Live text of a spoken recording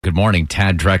Good morning,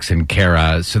 Tad, Drex, and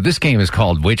Kara. So this game is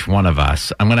called Which One of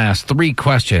Us? I'm going to ask 3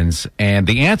 questions, and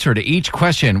the answer to each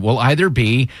question will either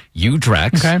be you,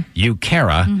 Drex, you,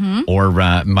 Kara, or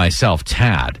myself,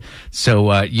 Tad.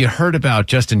 So you heard about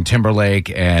Justin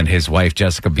Timberlake and his wife,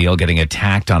 Jessica Biel, getting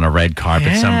attacked on a red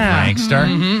carpet, some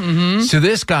prankster. So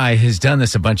this guy has done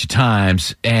this a bunch of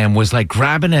times and was like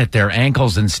grabbing at their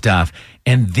ankles and stuff.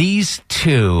 And these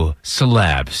 2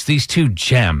 celebs, these 2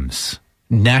 gems,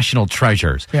 national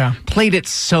treasures, played it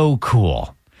so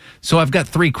cool. So I've got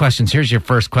 3 questions. Here's your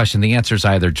first question. The answer is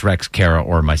either Drex, Kara,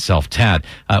 or myself, Tad.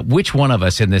 Which one of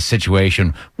us in this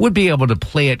situation would be able to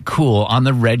play it cool on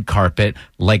the red carpet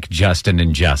like Justin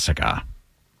and Jessica?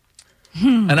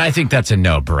 And I think that's a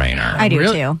no-brainer. I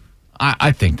do too.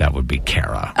 I think that would be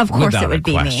Kara. Of course without it would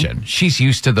a question. be me. She's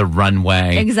used to the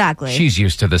runway. Exactly. She's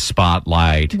used to the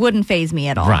spotlight. Wouldn't faze me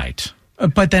at all. Right.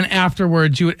 But then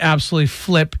afterwards, you would absolutely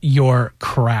flip your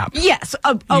crap. Yes,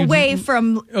 away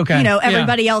from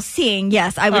everybody else seeing.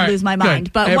 Yes, I would lose my mind.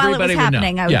 Good. But Everybody while it was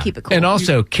happening, I would keep it cool. And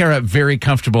also, Kara, very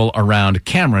comfortable around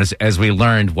cameras, as we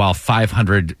learned while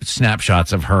 500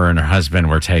 snapshots of her and her husband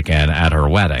were taken at her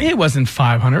wedding. It wasn't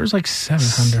 500. It was like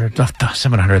 700.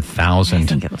 700,000. I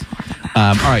think it was more than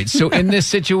that. All right. So in this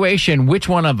situation, which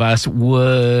one of us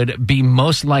would be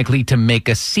most likely to make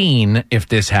a scene if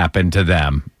this happened to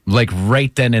them? Like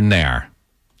right then and there.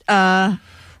 Right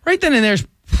then and there's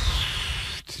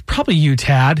probably you,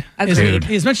 Tad. Agreed.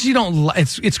 As much as you don't,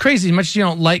 it's crazy. As much as you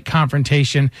don't like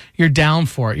confrontation, you're down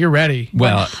for it. You're ready.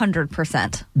 Well,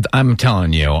 100%. I'm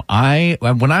telling you,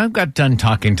 when I got done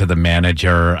talking to the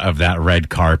manager of that red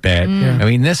carpet, I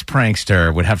mean, this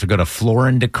prankster would have to go to Floor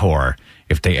and Decor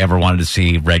if they ever wanted to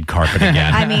see red carpet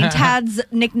again. I mean, Tad's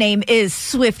nickname is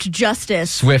Swift Justice.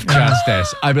 Swift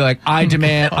Justice. I'd be like, I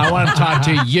want to talk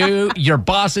to you, your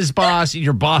boss's boss,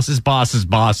 your boss's boss's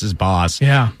boss's boss.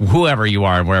 Yeah. Whoever you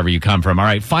are and wherever you come from. All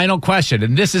right, final question.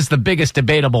 And this is the biggest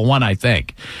debatable one, I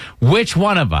think. Which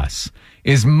one of us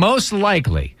is most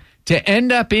likely to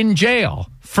end up in jail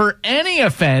for any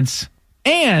offense,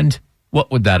 and what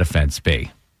would that offense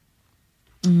be?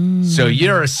 So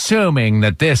you're assuming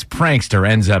that this prankster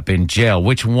ends up in jail.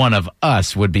 Which one of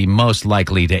us would be most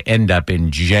likely to end up in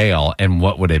jail, and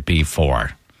what would it be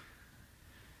for?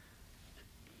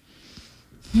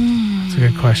 That's a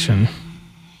good question.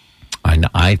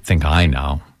 I think I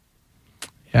know.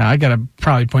 Yeah, I got to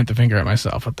probably point the finger at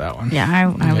myself with that one. Yeah,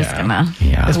 I was going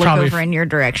to look over in your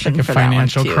direction like for a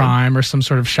financial that one, too. crime or some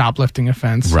sort of shoplifting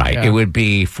offense. Right. Yeah. It would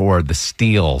be for the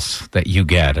steals that you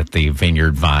get at the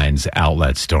Vineyard Vines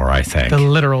outlet store, I think. The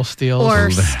literal steals.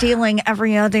 Or stealing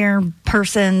every other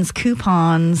person's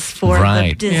coupons for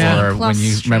the Disney or Plus when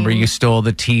you stream. remember you stole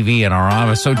the TV in our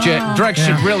office. So Drex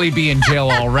should really be in jail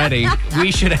already.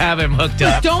 We should have him hooked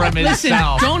up from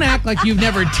himself. Don't act like you've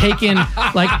never taken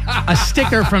like a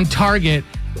sticker from Target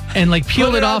and like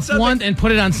peeled it off one and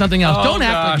put it on something else. Don't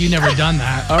act like you've never done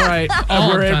that. All right.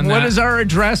 What is our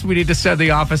address? We need to send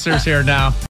the officers here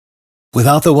now.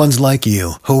 Without the ones like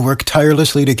you, who work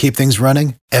tirelessly to keep things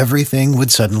running, everything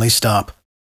would suddenly stop.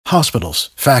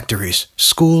 Hospitals, factories,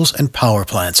 schools, and power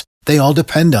plants, they all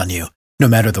depend on you. No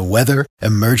matter the weather,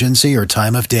 emergency, or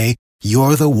time of day,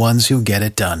 you're the ones who get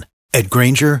it done. At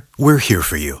Grainger, we're here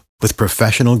for you with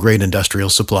professional-grade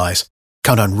industrial supplies.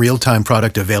 Count on real-time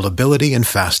product availability and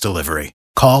fast delivery.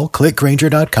 Call, click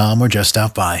Grainger.com, or just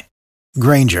stop by.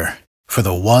 Grainger, for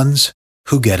the ones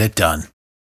who get it done.